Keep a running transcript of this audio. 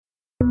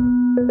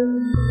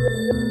Welcome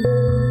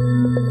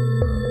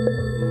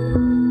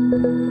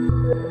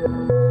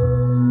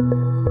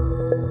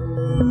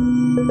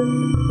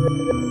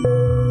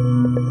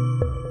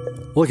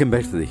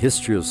back to the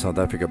History of South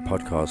Africa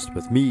podcast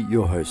with me,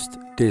 your host,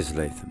 Des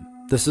Latham.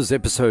 This is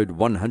episode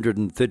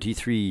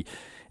 133,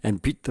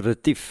 and Piet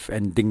Retief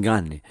and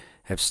Dingane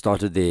have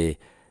started their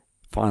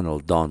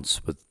final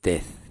dance with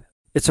death.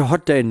 It's a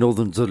hot day in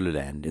northern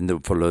Zululand in the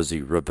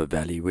Mfolozi River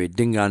valley where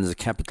Dingane's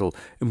capital,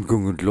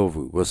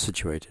 emGungungundlovu, was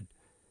situated.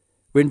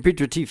 When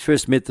Piet Retief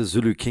first met the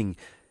Zulu king,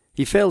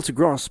 he failed to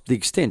grasp the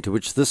extent to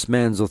which this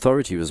man's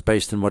authority was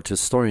based on what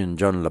historian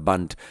John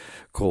Laband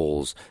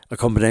calls a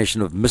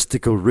combination of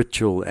mystical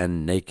ritual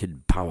and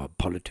naked power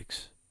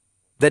politics.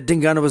 That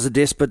Dingane was a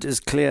despot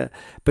is clear,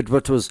 but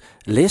what was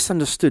less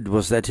understood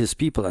was that his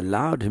people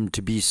allowed him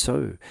to be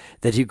so,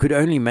 that he could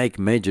only make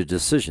major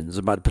decisions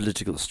about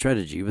political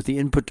strategy with the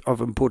input of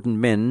important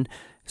men,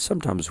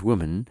 sometimes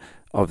women,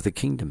 of the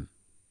kingdom.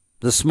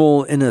 The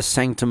small inner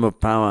sanctum of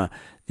power,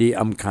 the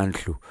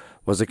Umkhandlu,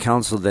 was a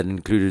council that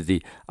included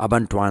the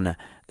abantwana,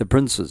 the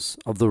princes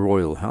of the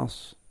royal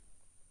house.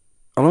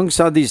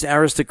 Alongside these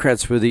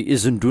aristocrats were the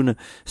izinduna,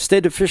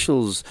 state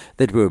officials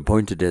that were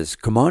appointed as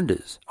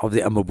commanders of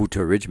the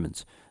Amabutho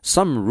regiments.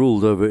 Some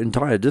ruled over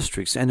entire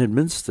districts and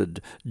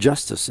administered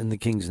justice in the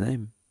king's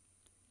name.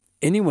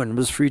 Anyone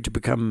was free to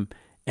become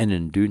an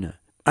induna,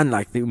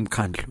 unlike the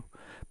Umkhandlu,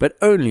 but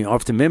only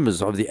after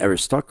members of the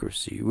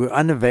aristocracy were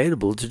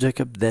unavailable to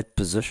take up that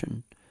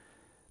position.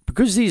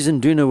 Because these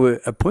induna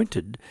were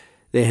appointed,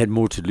 they had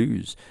more to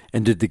lose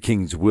and did the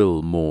king's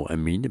will more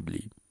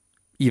amenably.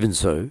 Even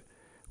so,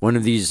 one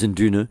of these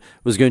induna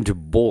was going to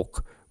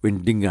balk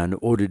when Dingane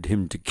ordered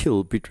him to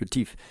kill Piet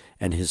Retief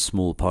and his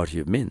small party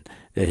of men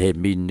that had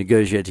been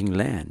negotiating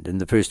land in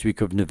the first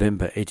week of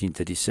November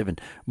 1837.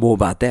 More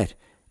about that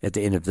at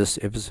the end of this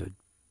episode.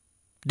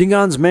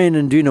 Dingane's main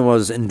induna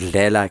was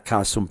Ndlela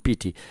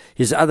kaSompiti.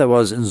 His other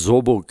was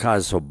Nzobo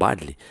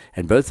kaSobadli,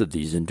 and both of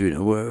these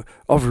induna were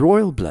of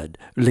royal blood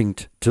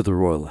linked to the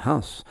royal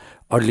house.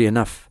 Oddly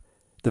enough,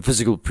 the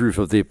physical proof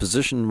of their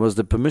position was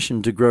the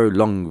permission to grow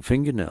long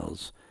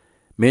fingernails.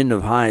 Men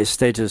of high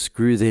status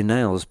grew their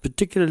nails,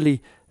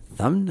 particularly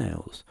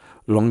thumbnails,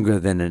 longer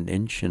than 1.5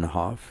 inches,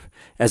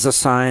 as a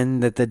sign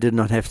that they did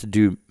not have to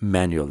do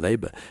manual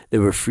labor. They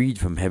were freed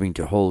from having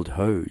to hold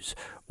hoes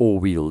or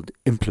wield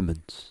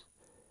implements.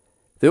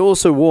 They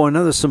also wore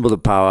another symbol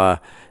of power,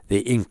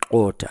 the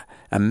ingXotha,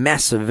 a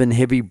massive and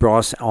heavy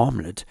brass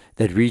armlet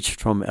that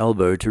reached from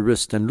elbow to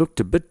wrist and looked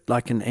a bit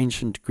like an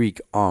ancient Greek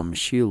arm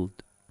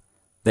shield.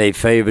 They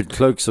favoured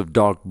cloaks of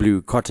dark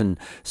blue cotton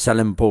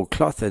Salimpore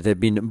cloth that had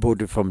been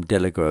imported from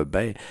Delaware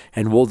Bay,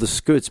 and wore the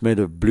skirts made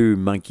of blue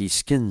monkey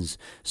skins,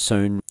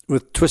 sewn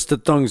with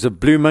twisted thongs of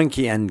blue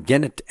monkey and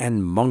gannet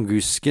and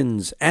mongoose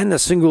skins, and a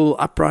single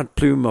upright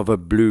plume of a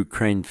blue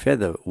crane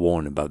feather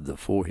worn above the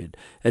forehead,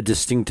 a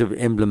distinctive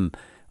emblem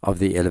of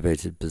the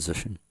elevated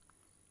position.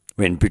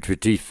 When Piet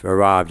Retief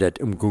arrived at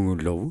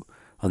emGungundlovu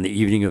on the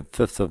evening of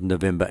 5th of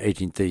November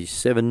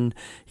 1837,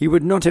 he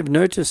would not have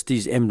noticed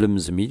these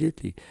emblems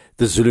immediately.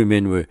 The Zulu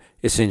men were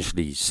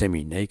essentially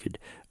semi-naked.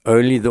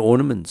 Only the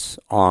ornaments,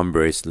 arm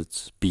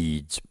bracelets,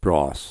 beads,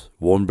 brass,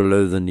 worn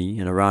below the knee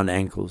and around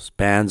ankles,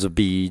 bands of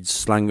beads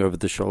slung over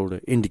the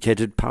shoulder,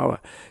 indicated power.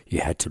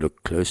 You had to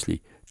look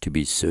closely to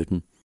be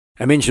certain.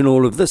 I mention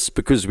all of this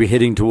because we're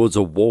heading towards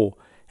a war,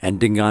 and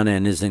Dingane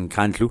and his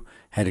Umkhandlu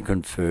had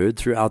conferred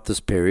throughout this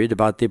period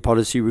about their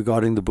policy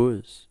regarding the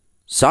Boers.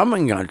 Some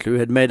Umkhandlu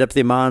had made up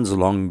their minds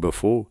long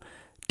before.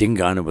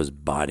 Dingane was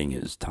biding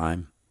his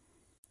time.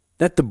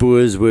 That the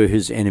Boers were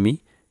his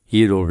enemy,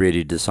 he had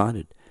already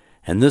decided,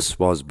 and this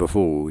was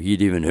before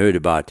he'd even heard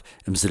about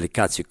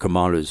Mzilikazi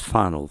Khumalo's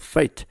final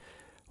fate.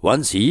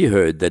 Once he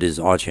heard that his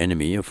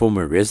arch-enemy, a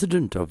former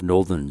resident of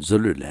northern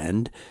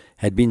Zululand,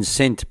 had been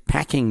sent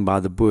packing by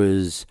the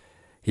Boers,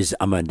 his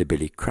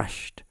amenably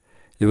crushed.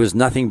 There was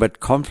nothing but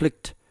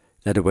conflict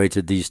that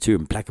awaited these two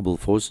implacable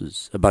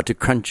forces, about to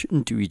crunch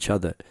into each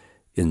other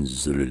in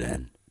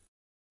Zululand.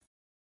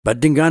 But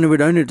Dingane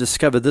would only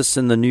discover this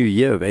in the new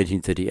year of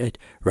 1838.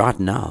 Right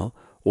now,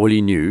 all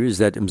he knew is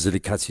that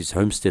Mzilikazi's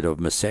homestead of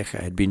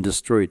Maseka had been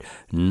destroyed,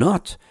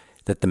 not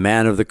that the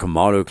man of the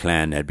Khumalo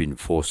clan had been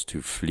forced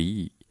to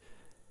flee.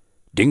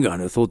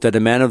 Dingane thought that a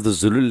man of the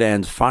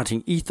Zululand's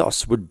fighting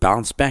ethos would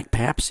bounce back,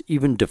 perhaps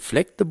even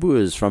deflect the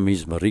Boers from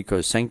his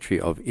Mariko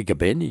sanctuary of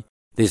Igabeni.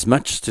 There's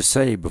much to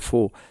say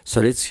before,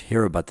 so let's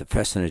hear about the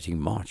fascinating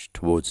march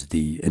towards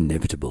the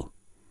inevitable.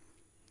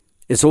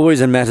 It's always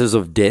in matters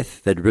of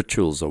death that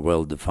rituals are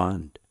well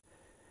defined.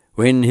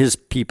 When his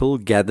people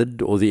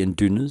gathered, or the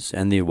indunas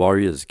and their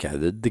warriors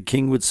gathered, the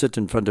king would sit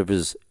in front of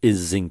his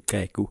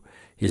izinkaku,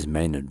 his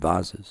main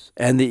advisors,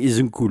 and the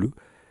izinkulu,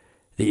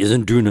 the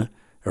izinduna,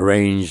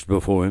 arranged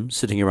before him,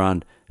 sitting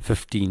around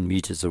 15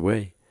 meters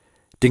away.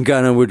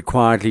 Dingane would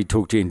quietly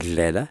talk to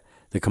Ndlela,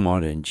 the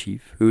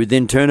commander-in-chief, who would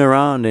then turn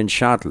around and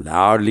shout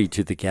loudly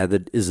to the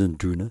gathered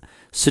izinduna,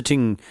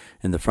 sitting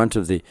in the front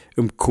of the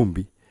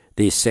umkhumbi,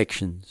 their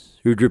sections,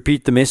 who would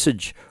repeat the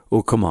message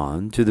or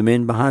command to the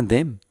men behind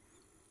them.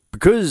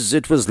 Because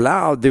it was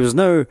loud, there was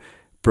no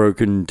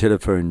broken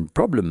telephone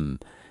problem.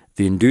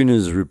 The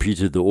indunas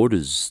repeated the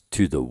orders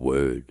to the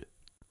word.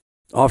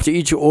 After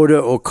each order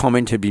or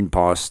comment had been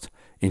passed,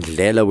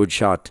 Ndlela would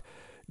shout,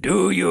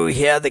 "Do you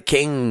hear the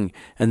king?"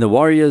 And the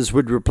warriors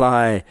would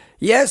reply,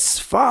 "Yes,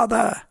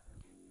 father."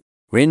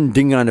 When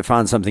Dingane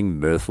found something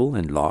mirthful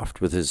and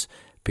laughed with his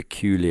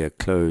peculiar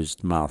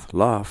closed-mouth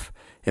laugh,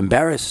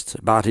 embarrassed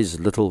about his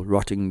little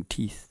rotting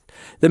teeth,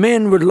 the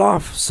men would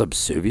laugh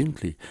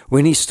subserviently.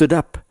 When he stood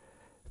up,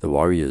 the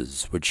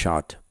warriors would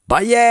shout,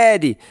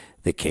 "Bayadi,"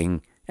 the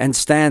king, and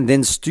stand,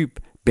 then stoop,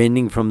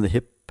 bending from the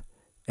hip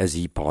as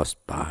he passed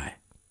by.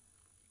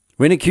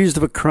 When accused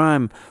of a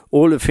crime,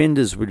 all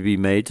offenders would be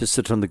made to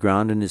sit on the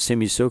ground in a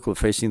semicircle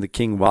facing the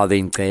king, while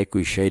the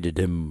Nqeku shaded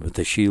him with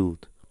a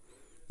shield.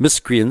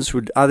 Miscreants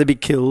would either be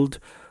killed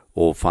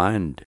or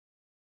fined.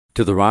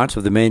 To the right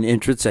of the main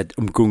entrance at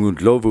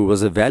emGungundlovu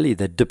was a valley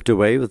that dipped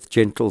away with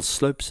gentle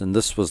slopes, and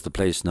this was the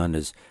place known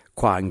as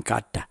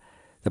ingXotha,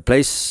 the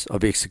place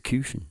of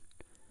execution.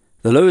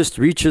 The lowest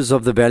reaches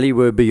of the valley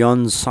were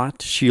beyond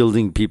sight,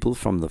 shielding people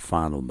from the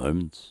final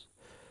moments.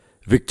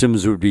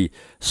 Victims would be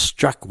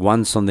struck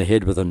once on the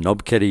head with a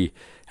knobkerrie,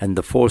 and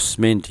the force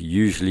meant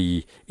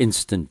usually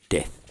instant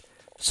death.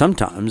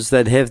 Sometimes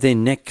they'd have their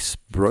necks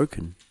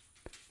broken.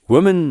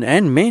 Women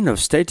and men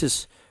of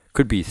status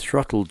could be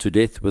throttled to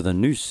death with a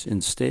noose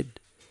instead.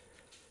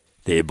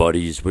 Their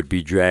bodies would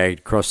be dragged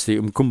across the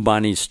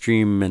Umkhandlu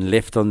stream and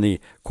left on the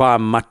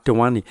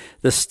kaSompiti,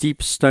 the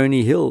steep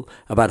stony hill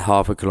about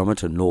half a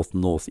kilometre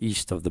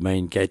north-northeast of the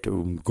main gate of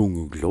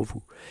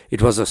emGungungudlovu.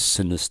 It was a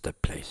sinister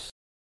place.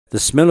 The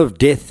smell of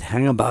death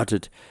hung about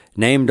it,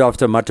 named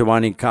after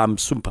Matawani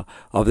kaSompiti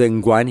of the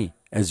Ngwani,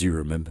 as you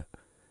remember.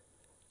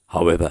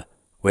 However,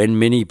 when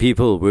many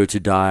people were to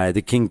die,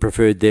 the king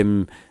preferred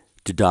them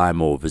to die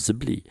more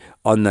visibly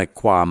on the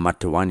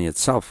kaSompiti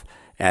itself,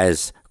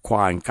 as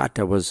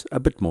ingXotha was a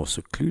bit more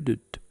secluded.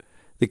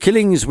 The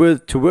killings were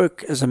to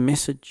work as a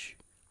message.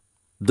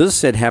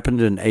 This had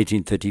happened in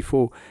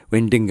 1834,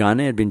 when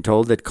Dingane had been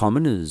told that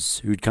commoners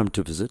who'd come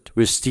to visit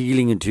were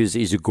stealing into his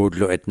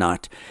izigodlo at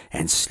night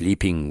and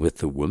sleeping with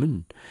the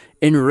women.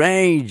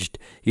 Enraged,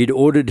 he'd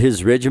ordered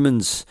his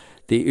regiments,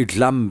 the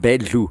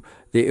Idlambedlu,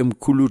 the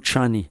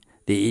Mkhuluchani,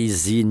 the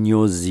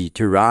Izinyozi,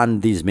 to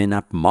round these men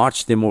up,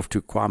 march them off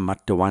to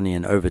kaSompiti,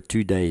 and over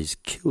 2 days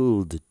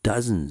killed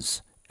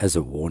dozens as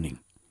a warning.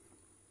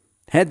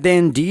 Had they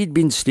indeed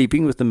been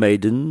sleeping with the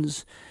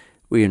maidens?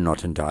 We are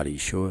not entirely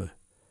sure.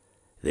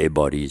 Their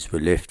bodies were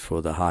left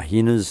for the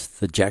hyenas,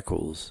 the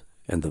jackals,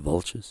 and the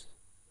vultures.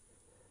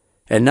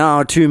 And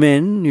now 2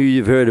 men who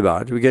you've heard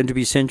about were going to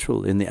be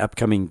central in the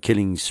upcoming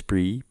killing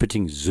spree,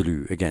 pitting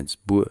Zulu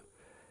against Boer.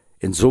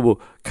 Nzobo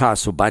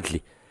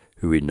kaSobadli,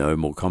 who we know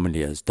more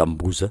commonly as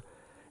Dambuza,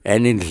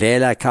 and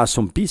Ndlela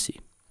kaSompiti.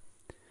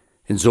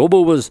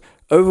 Nzobo was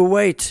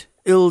overweight,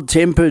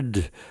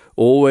 ill-tempered,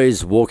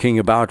 always walking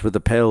about with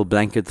a pale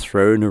blanket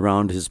thrown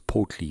around his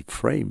portly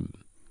frame.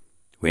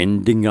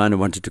 When Dingane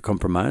wanted to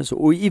compromise,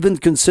 or even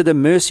consider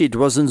mercy, it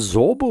was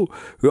Nzobo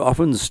who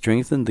often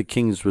strengthened the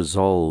king's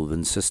resolve,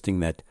 insisting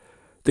that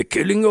the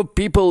killing of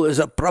people is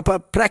a proper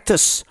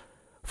practice,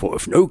 for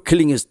if no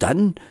killing is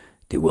done,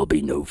 there will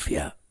be no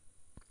fear.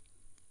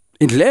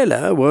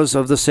 Ndlela was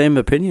of the same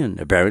opinion,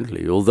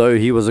 apparently, although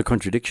he was a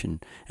contradiction,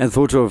 and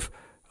thought of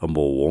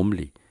more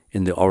warmly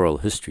in the oral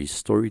history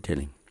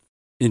storytelling.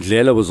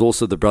 Ndlela was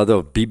also the brother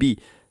of Bibi,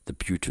 the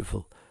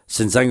beautiful,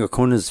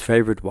 Sinzangakona's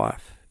favourite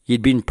wife. He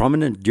had been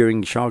prominent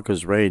during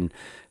Shaka's reign,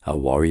 a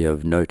warrior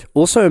of note,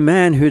 also a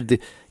man who had the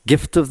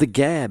gift of the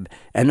gab,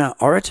 and an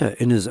orator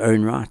in his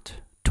own right,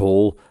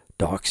 tall,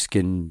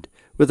 dark-skinned,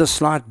 with a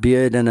slight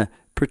beard and a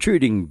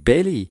protruding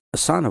belly, a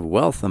sign of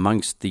wealth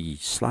amongst the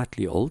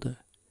slightly older.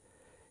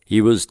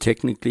 He was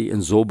technically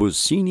Nzobo's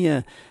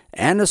senior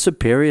and a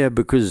superior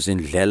because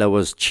Ndlela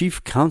was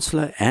chief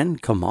counselor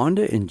and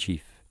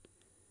commander-in-chief.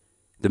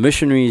 The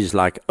missionaries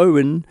like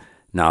Owen,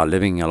 now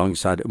living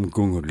alongside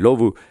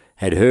emGungundlovu,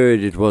 had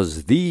heard it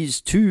was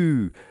these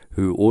 2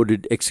 who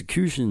ordered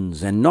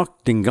executions and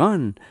knocked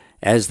Dingane,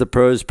 as the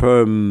prose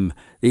poem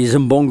The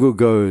Zimbongo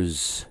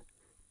goes,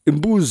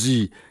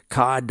 Imbuzi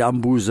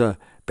kadambuza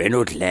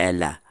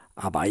benotlela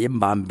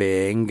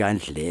abayimbambe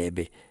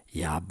ngandlebe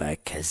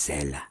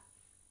yabakhazela.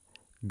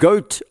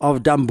 Goat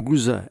of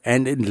Dambuza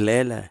and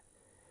Ndlela,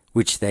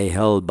 which they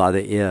held by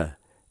the ear,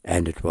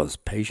 and it was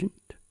patient.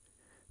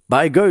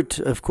 By goat,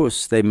 of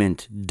course, they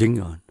meant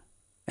Dingane.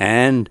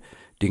 And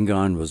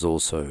Dingane was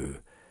also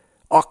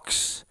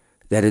ox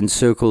that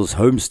encircles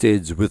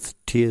homesteads with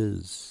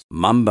tears.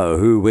 Mamba,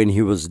 who, when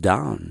he was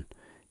down,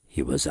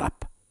 he was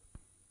up.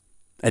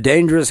 A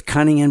dangerous,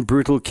 cunning, and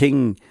brutal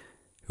king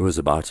who was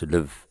about to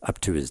live up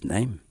to his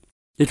name.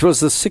 It was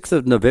the 6th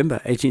of November,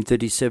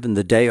 1837,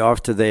 the day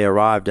after they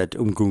arrived at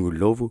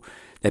emGungundlovu,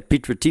 that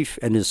Piet Retief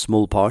and his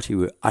small party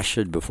were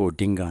ushered before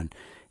Dingane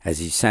as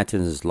he sat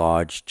in his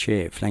large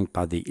chair, flanked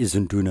by the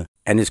izinduna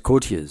and his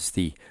courtiers,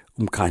 the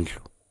Umkhandlu.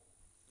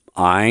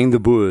 Eyeing the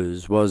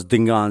Boers was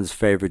Dingane's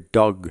favourite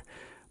dog,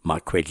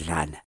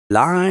 Makwedlana.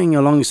 Lying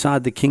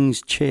alongside the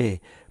king's chair,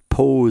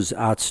 paws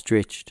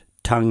outstretched,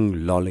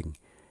 tongue lolling,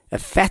 a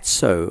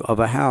fatso of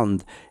a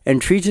hound,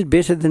 and treated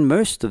better than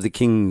most of the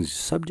king's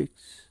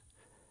subjects.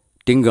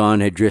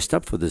 Dingane had dressed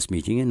up for this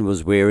meeting and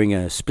was wearing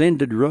a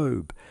splendid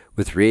robe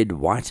with red,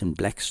 white, and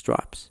black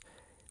stripes,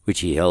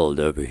 which he held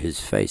over his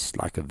face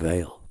like a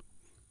veil.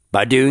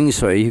 By doing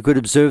so, he could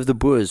observe the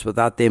Boers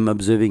without them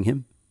observing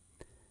him.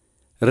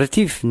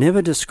 Retief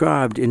never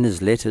described in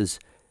his letters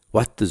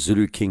what the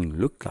Zulu king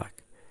looked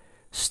like.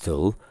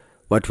 Still,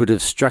 what would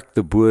have struck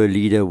the Boer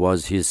leader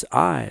was his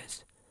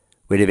eyes,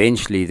 when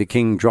eventually the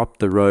king dropped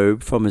the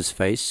robe from his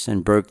face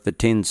and broke the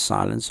tense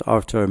silence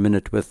after a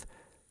minute with,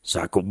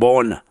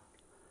 "Sakubona,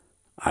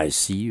 I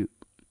see you."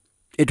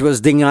 It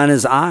was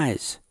Dingane's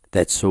eyes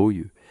that saw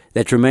you,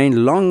 that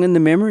remained long in the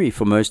memory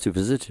for most who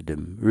visited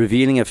him,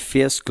 revealing a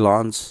fierce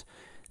glance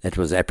that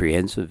was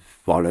apprehensive,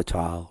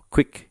 volatile,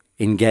 quick,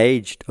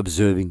 engaged,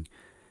 observing.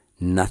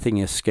 "Nothing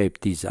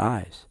escaped these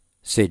eyes,"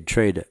 said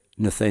trader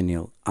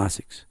Nathaniel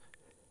Isaacs.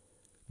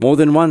 More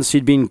than once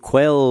he'd been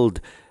quelled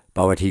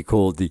by what he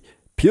called the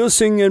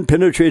piercing and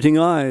penetrating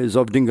eyes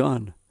of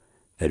Dingane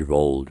that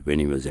rolled when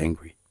he was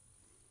angry.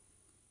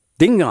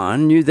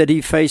 Dingane knew that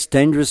he faced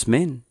dangerous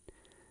men.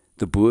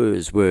 The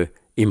Boers were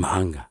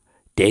imhanga,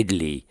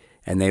 deadly,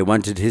 and they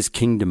wanted his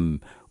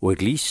kingdom, or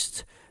at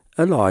least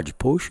a large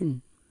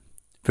portion.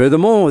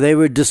 Furthermore, they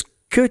were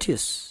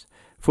discourteous,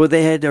 for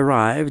they had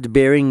arrived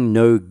bearing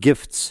no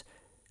gifts.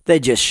 They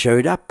just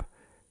showed up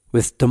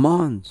with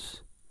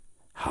demands.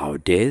 How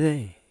dare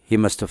they? He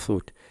must have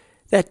thought.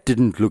 That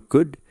didn't look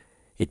good.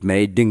 It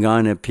made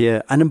Dingane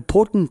appear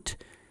unimportant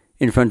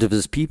in front of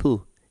his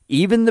people.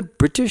 Even the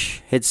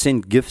British had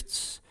sent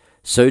gifts.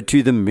 So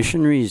too the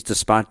missionaries,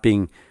 despite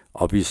being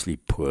obviously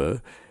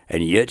poor.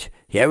 And yet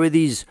here were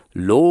these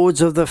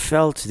lords of the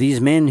veld, these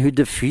men who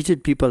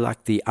defeated people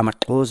like the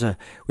amaXhosa,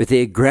 with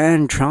their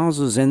grand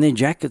trousers and their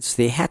jackets,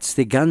 their hats,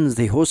 their guns,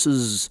 their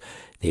horses,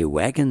 their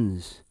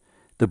wagons.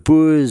 The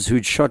Boers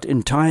who'd shot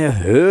entire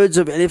herds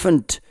of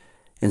elephant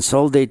and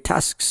sold their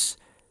tusks,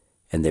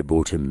 and they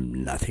brought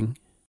him nothing.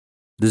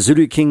 The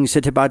Zulu king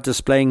set about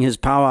displaying his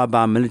power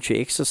by military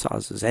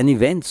exercises and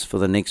events for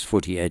the next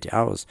 48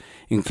 hours,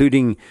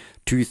 including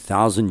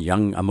 2,000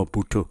 young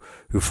Amabutho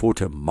who fought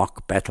a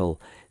mock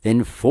battle,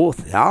 then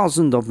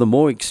 4,000 of the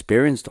more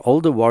experienced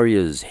older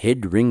warriors,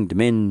 head-ringed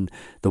men,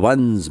 the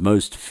ones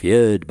most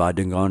feared by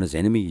Dingane's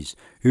enemies,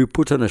 who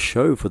put on a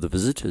show for the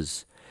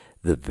visitors,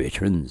 the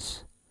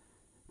veterans.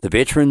 The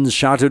veterans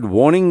shouted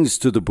warnings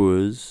to the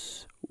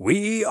Boers.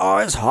 "We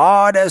are as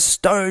hard as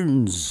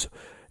stones.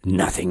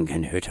 Nothing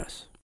can hurt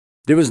us."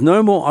 There was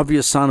no more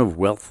obvious sign of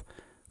wealth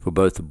for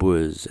both the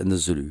Boers and the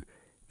Zulu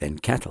than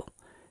cattle,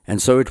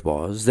 and so it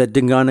was that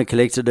Dingane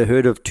collected a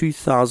herd of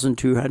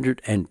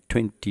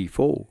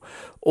 2,224.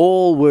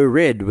 All were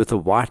red with a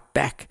white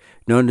back,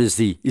 known as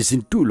the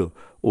izinduna,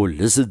 or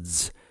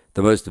lizards,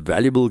 the most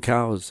valuable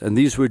cows, and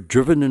these were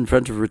driven in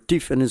front of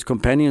Retief and his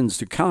companions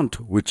to count,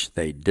 which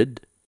they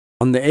did.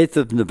 On the 8th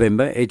of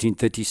November,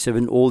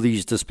 1837, all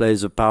these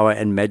displays of power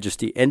and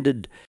majesty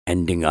ended,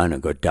 and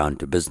Dingane got down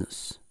to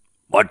business.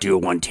 "What do you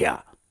want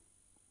here?"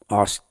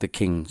 asked the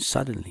king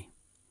suddenly.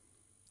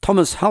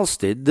 Thomas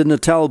Halstead, the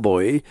Natal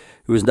boy,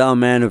 who was now a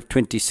man of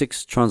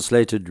 26,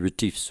 translated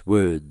Retief's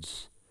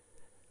words.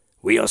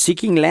 "We are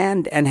seeking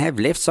land and have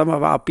left some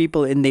of our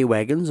people in their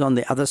wagons on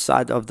the other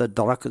side of the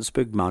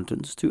Drakensberg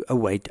mountains to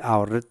await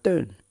our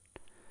return."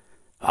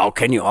 "How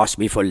can you ask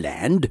me for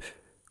land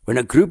when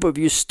a group of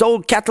you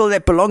stole cattle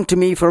that belonged to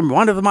me from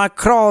one of my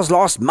kraals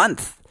last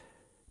month?"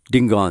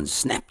 Dingane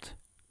snapped.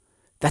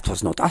 "That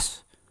was not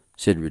us,"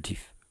 said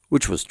Retief,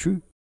 which was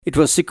true. It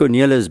was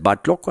Sikonyela's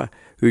Batlokwa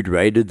who'd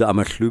raided the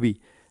Amahlubi,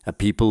 a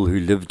people who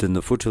lived in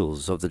the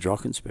foothills of the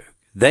Drakensberg.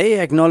 They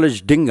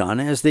acknowledged Dingane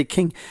as their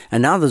king,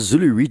 and now the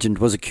Zulu regent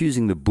was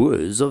accusing the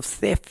Boers of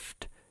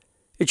theft.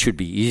 It should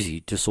be easy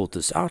to sort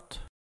this out.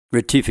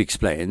 Retief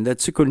explained that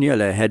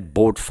Sikonyela had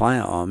bought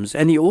firearms,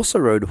 and he also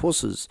rode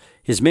horses.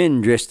 His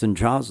men dressed in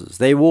trousers.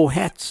 They wore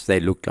hats. They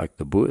looked like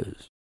the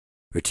Boers.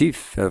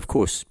 Retief had, of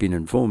course, been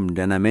informed,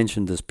 and I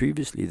mentioned this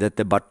previously, that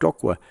the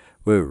Batlokwa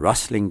were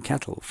rustling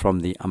cattle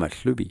from the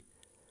Amahlubi.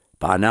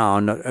 By now,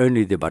 not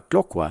only the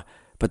Batlokwa,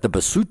 but the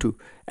Basotho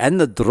and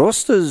the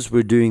Drosters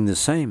were doing the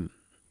same.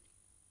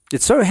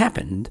 It so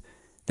happened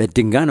that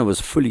Dingane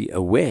was fully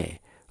aware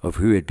of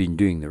who had been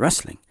doing the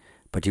rustling,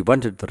 but he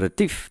wanted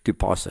Retief to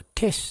pass a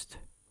test.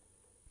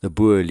 The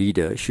Boer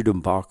leader should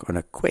embark on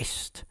a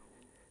quest.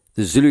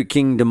 The Zulu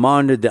king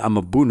demanded the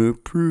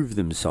Amabutho prove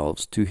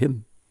themselves to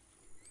him.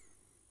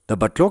 The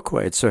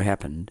Batlokwa, it so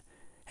happened,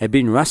 had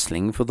been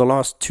rustling for the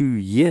last 2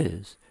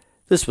 years.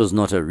 This was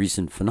not a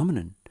recent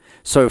phenomenon.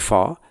 So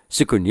far,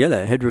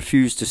 Sikonyela had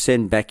refused to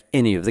send back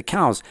any of the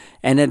cows,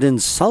 and had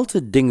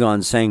insulted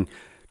Dingane, saying,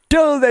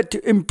 "Tell that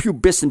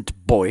impubescent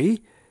boy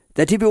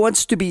that if he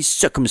wants to be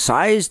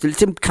circumcised,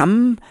 let him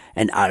come,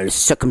 and I'll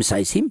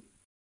circumcise him."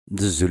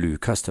 The Zulu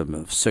custom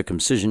of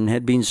circumcision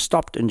had been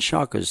stopped in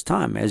Shaka's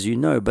time, as you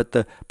know, but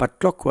the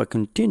Batlokwa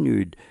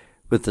continued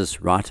with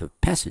this rite of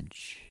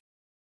passage.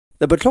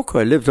 The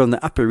Batlokwa lived on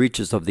the upper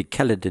reaches of the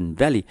Caledon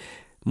Valley,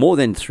 more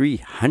than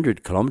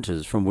 300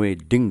 kilometers from where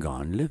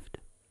Dingane lived.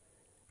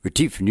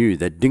 Retief knew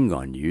that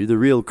Dingane knew the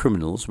real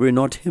criminals were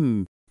not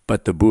him,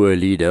 but the Boer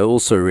leader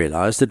also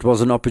realized it was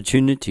an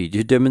opportunity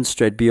to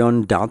demonstrate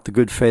beyond doubt the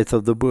good faith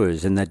of the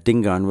Boers, and that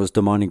Dingane was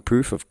demanding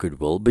proof of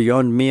goodwill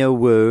beyond mere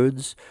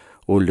words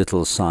or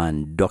little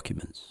signed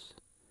documents.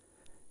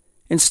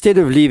 Instead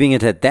of leaving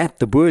it at that,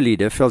 the Boer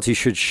leader felt he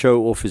should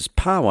show off his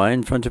power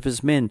in front of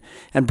his men,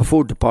 and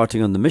before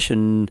departing on the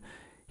mission,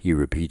 he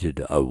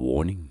repeated a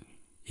warning.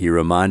 He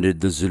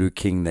reminded the Zulu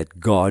king that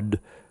God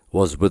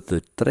was with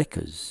the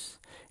trekkers,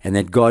 and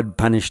that God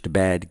punished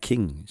bad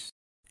kings.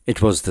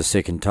 It was the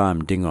second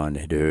time Dingane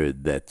had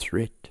heard that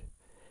threat,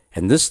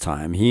 and this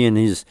time he and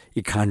his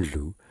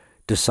Umkhandlu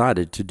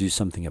decided to do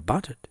something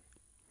about it.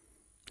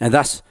 And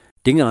thus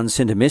Dingane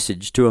sent a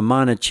message to a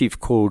minor chief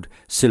called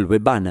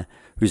Silwebana,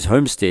 whose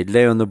homestead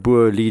lay on the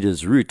Boer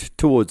leader's route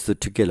towards the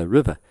Ndlela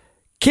River.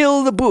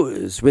 "Kill the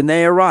Boers when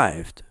they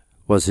arrived,"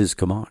 was his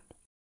command.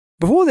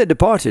 Before they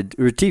departed,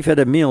 Retief had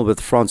a meal with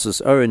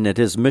Francis Owen at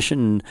his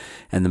mission,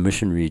 and the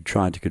missionary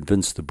tried to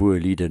convince the Boer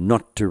leader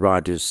not to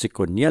ride to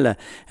Ndlela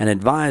and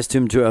advised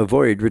him to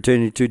avoid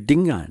returning to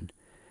Dingane.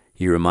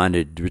 He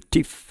reminded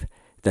Retief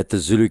that the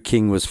Zulu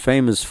king was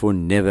famous for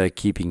never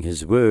keeping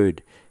his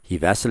word. He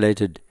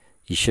vacillated,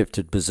 he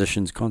shifted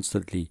positions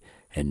constantly,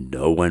 and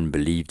no one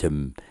believed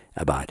him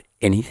about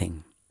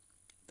anything.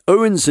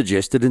 Owen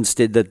suggested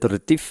instead that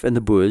Retief and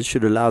the Boers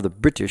should allow the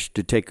British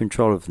to take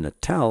control of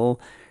Natal.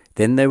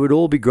 Then they would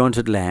all be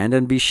granted land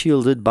and be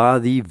shielded by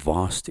the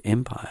vast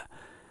empire.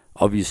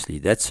 Obviously,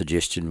 that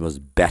suggestion was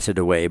battered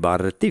away by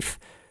Retief,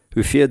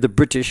 who feared the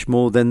British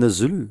more than the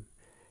Zulu.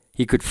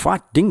 He could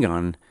fight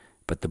Dingane,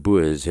 but the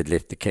Boers had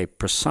left the Cape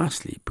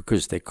precisely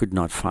because they could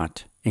not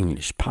fight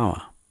English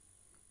power.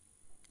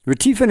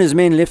 Retief and his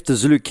men left the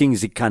Zulu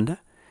king's Ikanda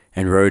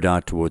and rode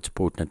out towards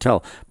Port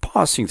Natal,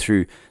 passing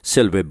through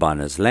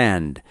Silwebana's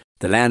land,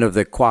 the land of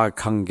the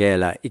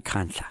Kwakhangela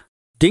Ikhandla.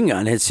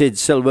 Dingane had said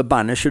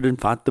Silwebana should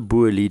invite the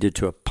Boer leader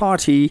to a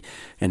party,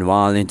 and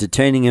while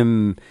entertaining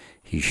him,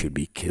 he should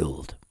be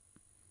killed.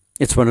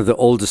 It's one of the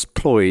oldest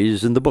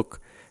ploys in the book,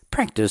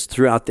 practiced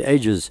throughout the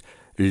ages.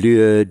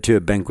 Lured to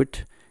a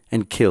banquet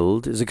and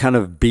killed is a kind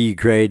of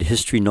B-grade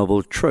history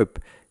novel trope.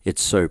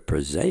 It's so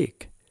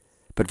prosaic.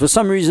 But for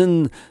some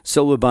reason,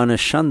 Silwebana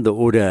shunned the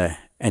order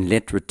and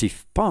let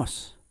Retief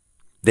pass.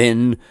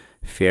 Then,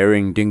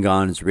 fearing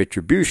Dingane's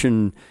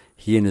retribution,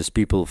 he and his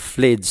people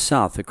fled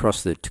south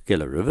across the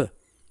Ndlela River.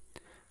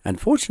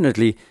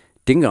 Unfortunately,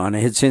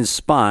 Dingane had sent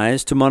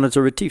spies to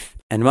monitor Retief,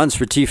 and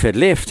once Retief had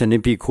left, an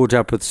impi caught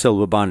up with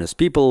Silwebana's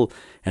people,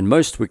 and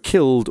most were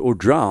killed or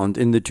drowned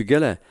in the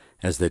Ndlela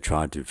as they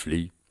tried to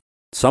flee.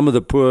 Some of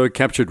the poor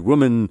captured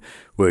women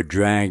were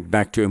dragged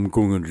back to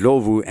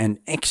emGungungudlovu and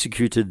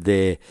executed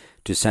there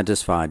to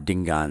satisfy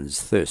Dingane's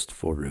thirst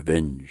for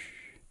revenge.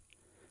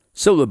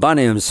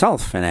 Silwebana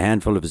himself and a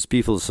handful of his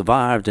people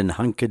survived and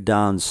hunkered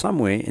down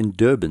somewhere in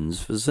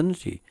Durban's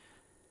vicinity.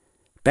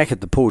 Back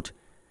at the port,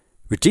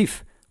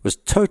 Retief was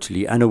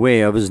totally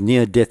unaware of his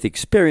near-death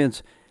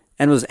experience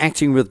and was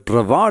acting with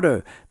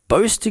bravado,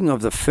 boasting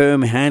of the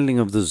firm handling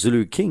of the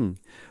Zulu king.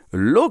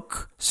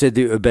 "Look," said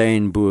the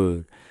urbane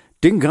Boer,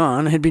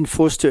 Dingane had been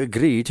forced to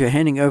agree to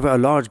handing over a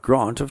large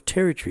grant of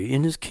territory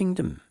in his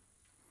kingdom.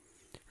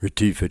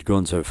 Retief had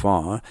gone so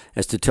far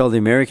as to tell the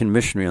American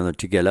missionary on the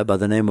Ndlela by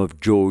the name of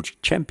George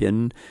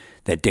Champion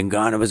that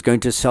Dingane was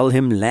going to sell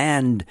him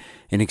land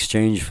in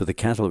exchange for the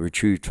cattle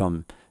retrieved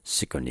from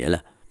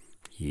Ndlela.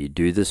 He'd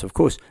do this, of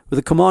course, with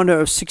a commander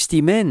of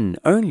 60 men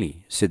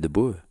only, said the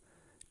Boer.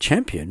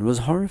 Champion was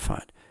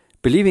horrified,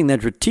 believing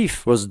that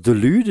Retief was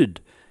deluded,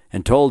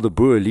 and told the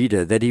Boer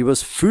leader that he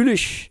was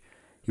foolish,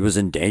 he was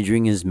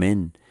endangering his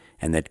men,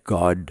 and that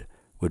God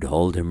would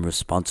hold him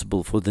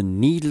responsible for the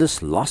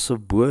needless loss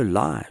of Boer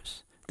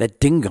lives,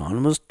 that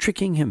Dingane was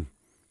tricking him.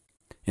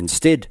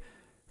 Instead,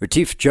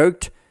 Retief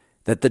joked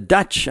that the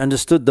Dutch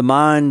understood the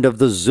mind of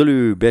the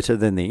Zulu better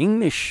than the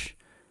English,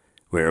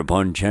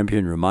 whereupon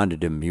Champion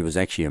reminded him he was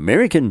actually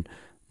American,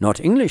 not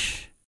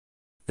English.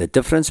 The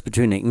difference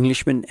between an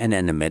Englishman and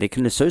an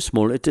American is so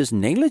small it is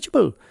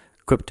negligible,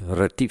 quipped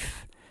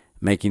Retief,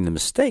 making the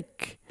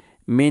mistake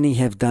many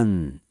have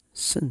done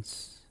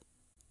since.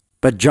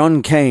 But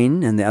John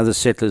Kane and the other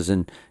settlers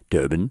in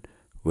Durban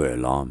were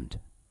alarmed.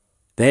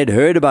 They had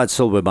heard about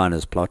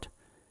Silwebana's plot.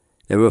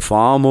 They were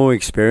far more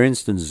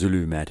experienced in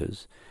Zulu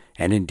matters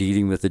and in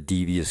dealing with the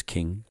devious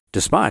king,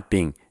 despite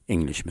being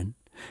Englishmen,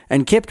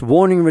 and kept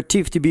warning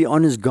Retief to be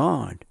on his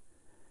guard.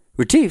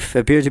 Retief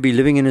appeared to be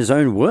living in his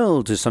own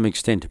world to some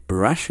extent,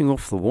 brushing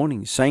off the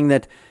warnings, saying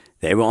that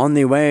they were on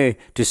their way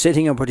to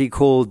setting up what he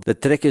called the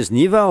Trekkers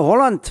Nuwe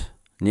Holland,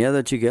 near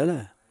the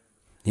Ndlela.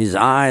 His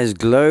eyes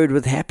glowed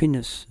with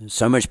happiness.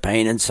 So much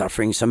pain and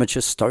suffering, so much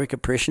historic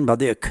oppression by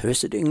the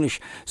accursed English.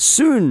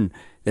 Soon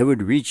they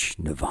would reach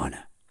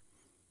Nirvana.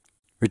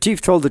 Retief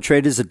told the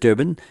traders at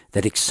Durban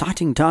that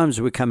exciting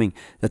times were coming,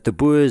 that the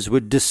Boers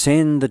would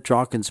descend the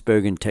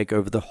Drakensberg and take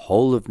over the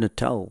whole of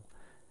Natal.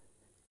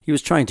 He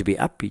was trying to be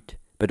upbeat,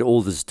 but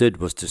all this did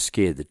was to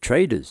scare the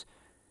traders.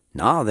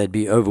 Now they'd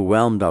be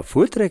overwhelmed by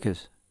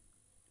voortrekkers.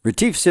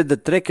 Retief said the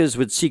trekkers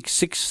would seek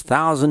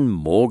 6,000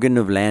 morgen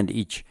of land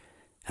each,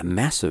 a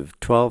massive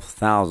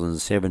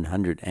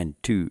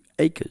 12,702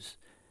 acres.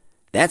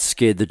 That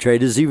scared the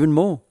traders even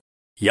more.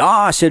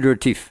 "Ja," said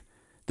Retief,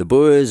 "the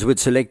Boers would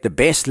select the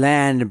best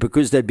land, and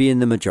because they'd be in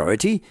the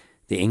majority,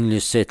 the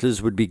English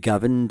settlers would be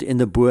governed in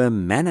the Boer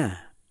manner."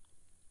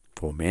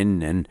 For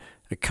men and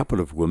a couple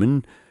of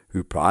women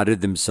who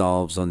prided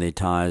themselves on their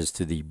ties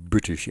to the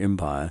British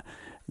Empire,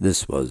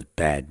 this was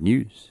bad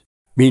news.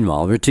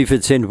 Meanwhile, Retief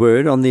had sent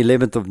word on the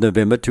 11th of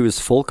November to his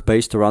folk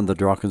based around the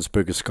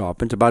Drakensberg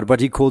escarpment about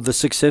what he called the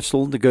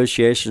successful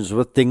negotiations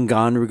with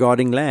Dingane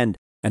regarding land,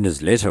 and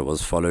his letter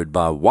was followed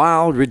by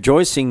wild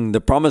rejoicing.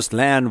 The promised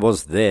land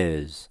was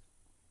theirs.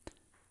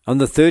 On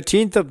the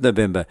 13th of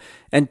November,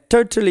 and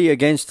totally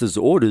against his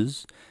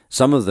orders,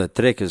 some of the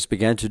trekkers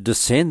began to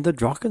descend the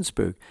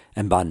Drakensberg,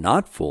 and by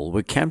nightfall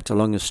were camped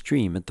along a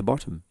stream at the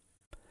bottom.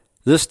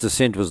 This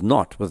descent was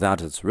not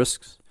without its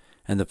risks,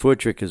 and the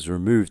voortrekkers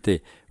removed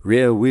their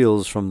rear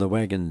wheels from the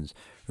wagons,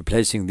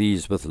 replacing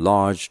these with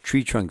large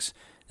tree trunks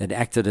that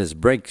acted as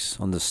brakes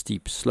on the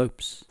steep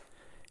slopes.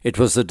 It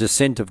was a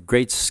descent of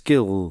great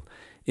skill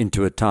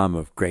into a time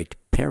of great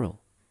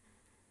peril.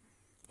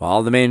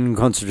 While the men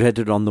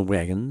concentrated on the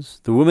wagons,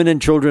 the women and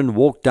children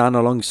walked down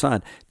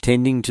alongside,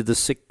 tending to the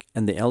sick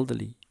and the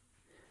elderly.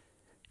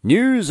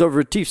 News of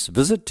Retief's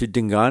visit to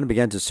Dingane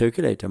began to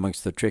circulate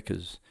amongst the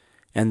trekkers,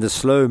 and the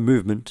slow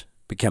movement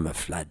became a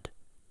flood.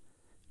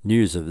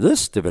 News of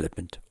this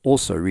development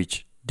also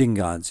reached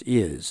Dingane's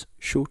ears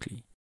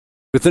shortly.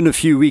 Within a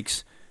few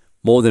weeks,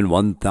 more than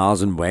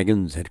 1,000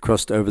 wagons had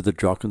crossed over the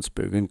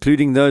Drakensberg,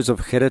 including those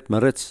of Gerrit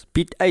Maritz,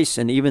 Piet Eys,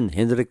 and even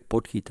Hendrik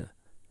Potgieter.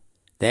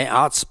 They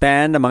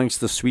outspanned amongst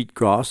the sweet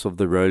grass of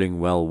the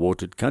rolling,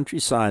 well-watered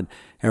countryside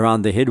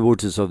around the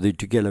headwaters of the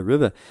Ndlela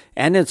River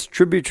and its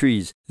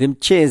tributaries, the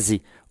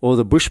Mchezi, or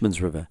the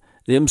Bushman's River,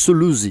 the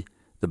Mfolozi,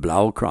 the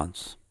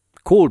Blauwkrans,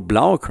 called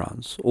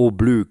Blauwkrans, or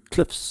blue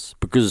cliffs,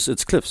 because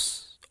its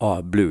cliffs are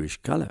a bluish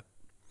color.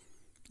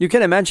 You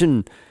can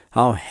imagine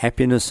how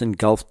happiness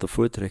engulfed the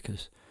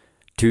voortrekkers.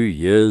 2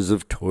 years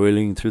of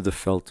toiling through the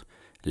veld,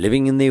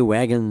 living in their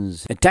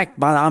wagons, attacked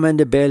by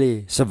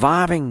amenably,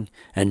 surviving,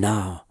 and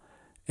now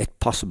it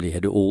possibly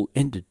had all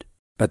ended.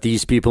 But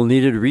these people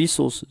needed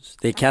resources.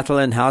 Their cattle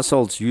and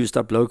households used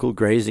up local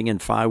grazing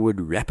and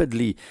firewood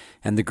rapidly,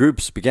 and the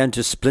groups began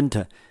to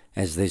splinter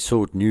as they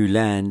sought new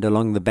land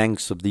along the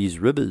banks of these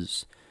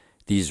rivers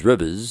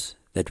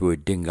that were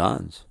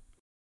Dingane's.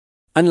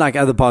 Unlike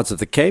other parts of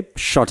the Cape,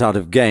 shot out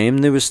of game,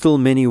 there were still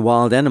many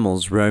wild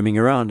animals roaming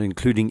around,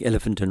 including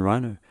elephant and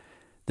rhino.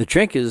 The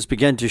trekkers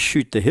began to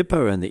shoot the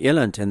hippo and the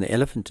eland and the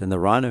elephant and the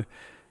rhino,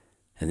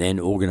 and then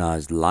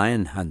organized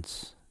lion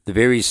hunts. The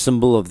very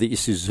symbol of the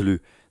isiZulu,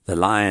 the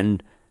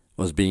lion,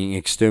 was being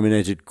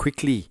exterminated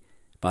quickly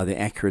by the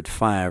accurate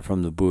fire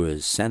from the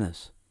Boers'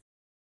 sanas.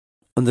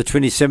 On the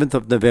 27th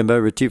of November,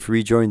 Retief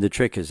rejoined the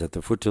trekkers at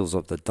the foothills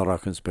of the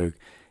Drakensberg,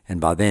 and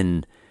by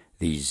then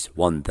these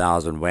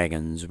 1,000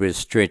 wagons were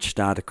stretched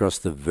out across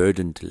the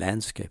verdant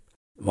landscape,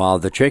 while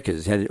the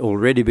trekkers had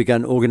already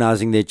begun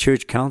organizing their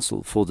church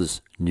council for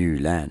this new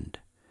land.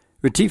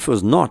 Retief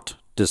was not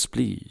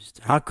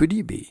displeased. How could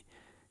he be?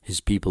 His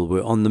people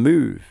were on the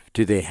move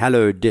to their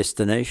hallowed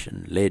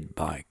destination, led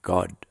by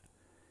God.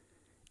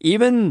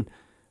 Even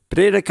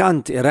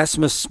Predikant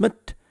Erasmus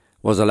Smith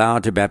was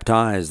allowed to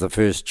baptize the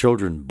first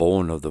children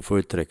born of the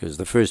voortrekkers,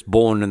 the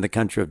firstborn in the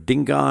country of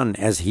Dingane,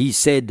 as he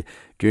said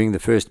during the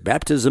first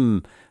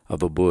baptism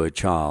of a Boer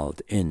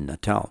child in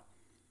Natal.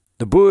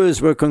 The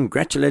Boers were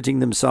congratulating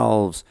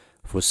themselves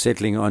for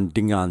settling on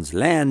Dingane's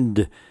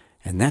land,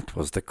 and that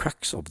was the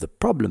crux of the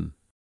problem.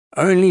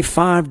 Only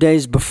 5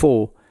 days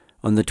before,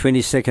 on the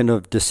 22nd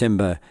of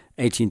December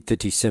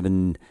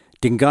 1837,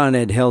 Dingane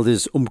had held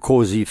his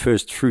Umkhosi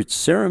first fruits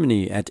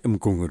ceremony at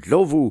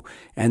emGungungudlovu,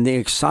 and the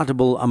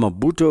excitable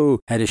Amabutho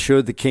had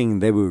assured the king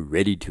they were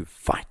ready to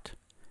fight.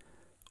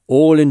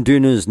 All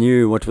indunas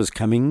knew what was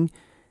coming,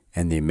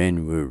 and their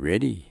men were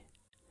ready.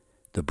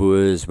 The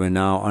Boers were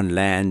now on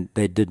land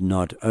they did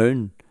not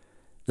own.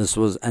 This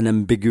was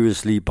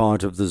unambiguously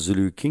part of the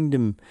Zulu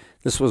kingdom.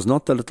 This was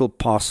not the little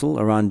parcel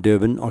around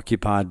Durban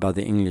occupied by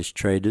the English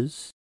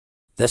traders.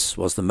 This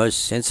was the most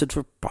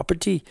sensitive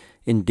property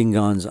in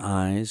Dingane's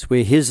eyes,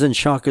 where his and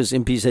Shaka's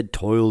impies had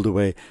toiled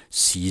away,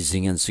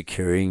 seizing and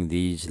securing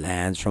these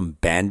lands from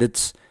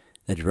bandits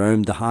that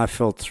roamed the high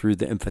veld through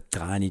the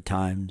Mfolozi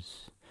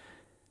times.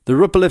 The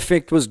ripple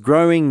effect was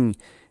growing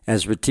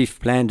as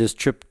Retief planned his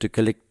trip to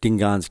collect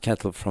Dingane's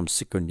cattle from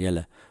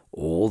Ndlela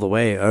all the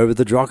way over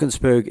the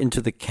Drakensberg into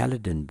the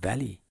Caledon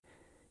Valley.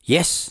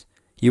 Yes,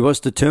 he was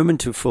determined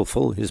to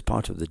fulfill his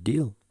part of the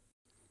deal.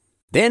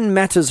 Then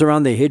matters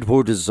around the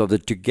headwaters of the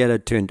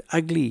Ndlela turned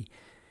ugly.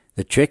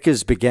 The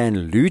trekkers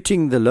began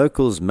looting the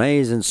locals'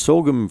 maize and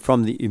sorghum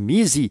from the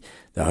umezi,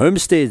 the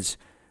homesteads,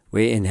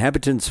 where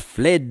inhabitants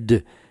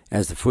fled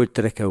as the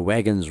voortrekker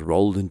wagons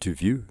rolled into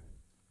view.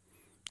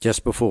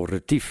 Just before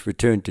Retief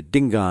returned to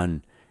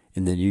Dingane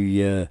in the new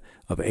year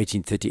of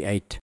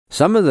 1838,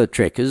 Some of the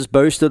trekkers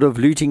boasted of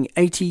looting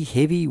 80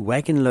 heavy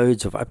wagon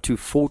loads of up to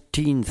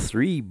 14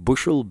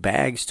 3-bushel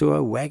bags to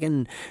a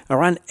wagon,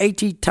 around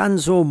 80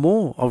 tons or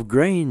more of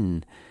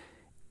grain,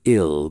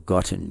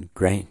 ill-gotten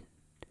grain.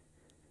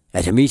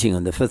 At a meeting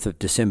on the 5th of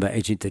December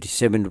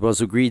 1837, it was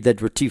agreed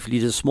that Retief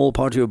lead a small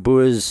party of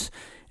Boers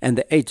and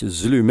the 8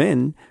 Zulu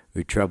men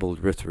who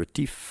travelled with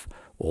Retief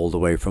all the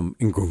way from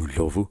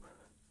emGungundlovu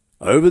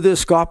over the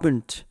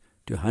escarpment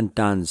to hunt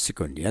down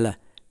Ndlela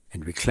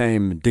and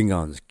reclaim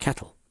Dingane's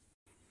cattle.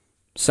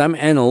 Some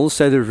annals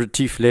say that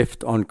Retief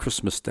left on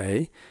Christmas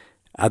Day,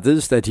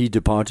 others that he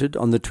departed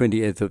on the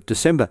 28th of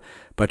December,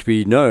 but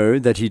we know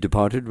that he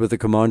departed with a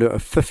commander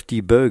of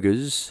 50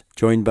 burghers,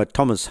 joined by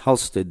Thomas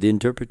Halstead, the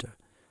interpreter.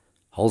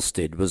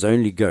 Halstead was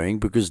only going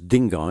because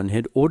Dingane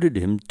had ordered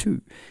him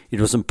to. It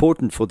was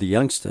important for the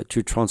youngster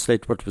to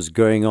translate what was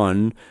going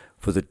on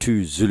for the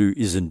 2 Zulu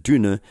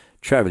izinduna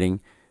travelling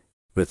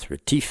with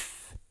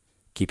Retief,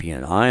 keeping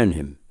an eye on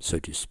him, so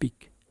to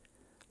speak.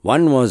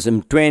 One was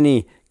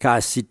Mtweni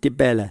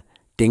kaSitibela,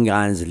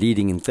 Dingane's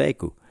leading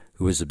ingXotha,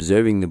 who was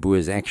observing the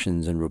Boers'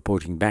 actions and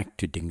reporting back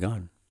to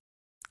Dingane.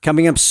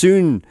 Coming up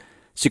soon,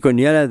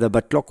 Ndlela, the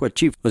Batlokwa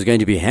chief, was going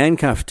to be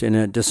handcuffed in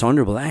a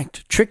dishonourable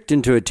act, tricked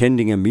into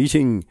attending a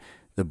meeting,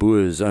 the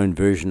Boers' own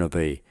version of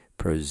a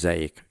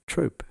prosaic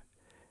trope.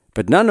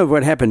 But none of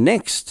what happened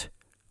next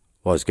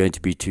was going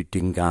to be to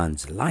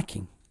Dingane's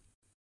liking.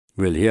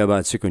 We'll hear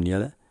about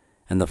Ndlela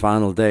and the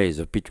final days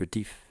of Piet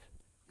Retief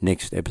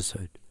next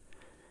episode.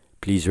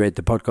 Please rate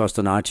the podcast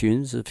on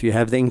iTunes if you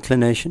have the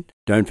inclination.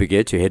 Don't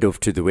forget to head off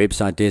to the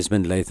website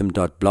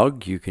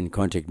desmondlatham.blog. You can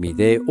contact me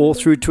there or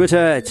through Twitter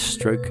at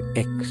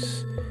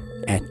 @X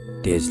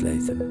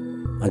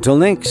 @DesLatham. Until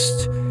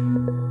next,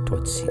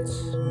 tot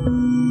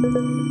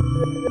ziens.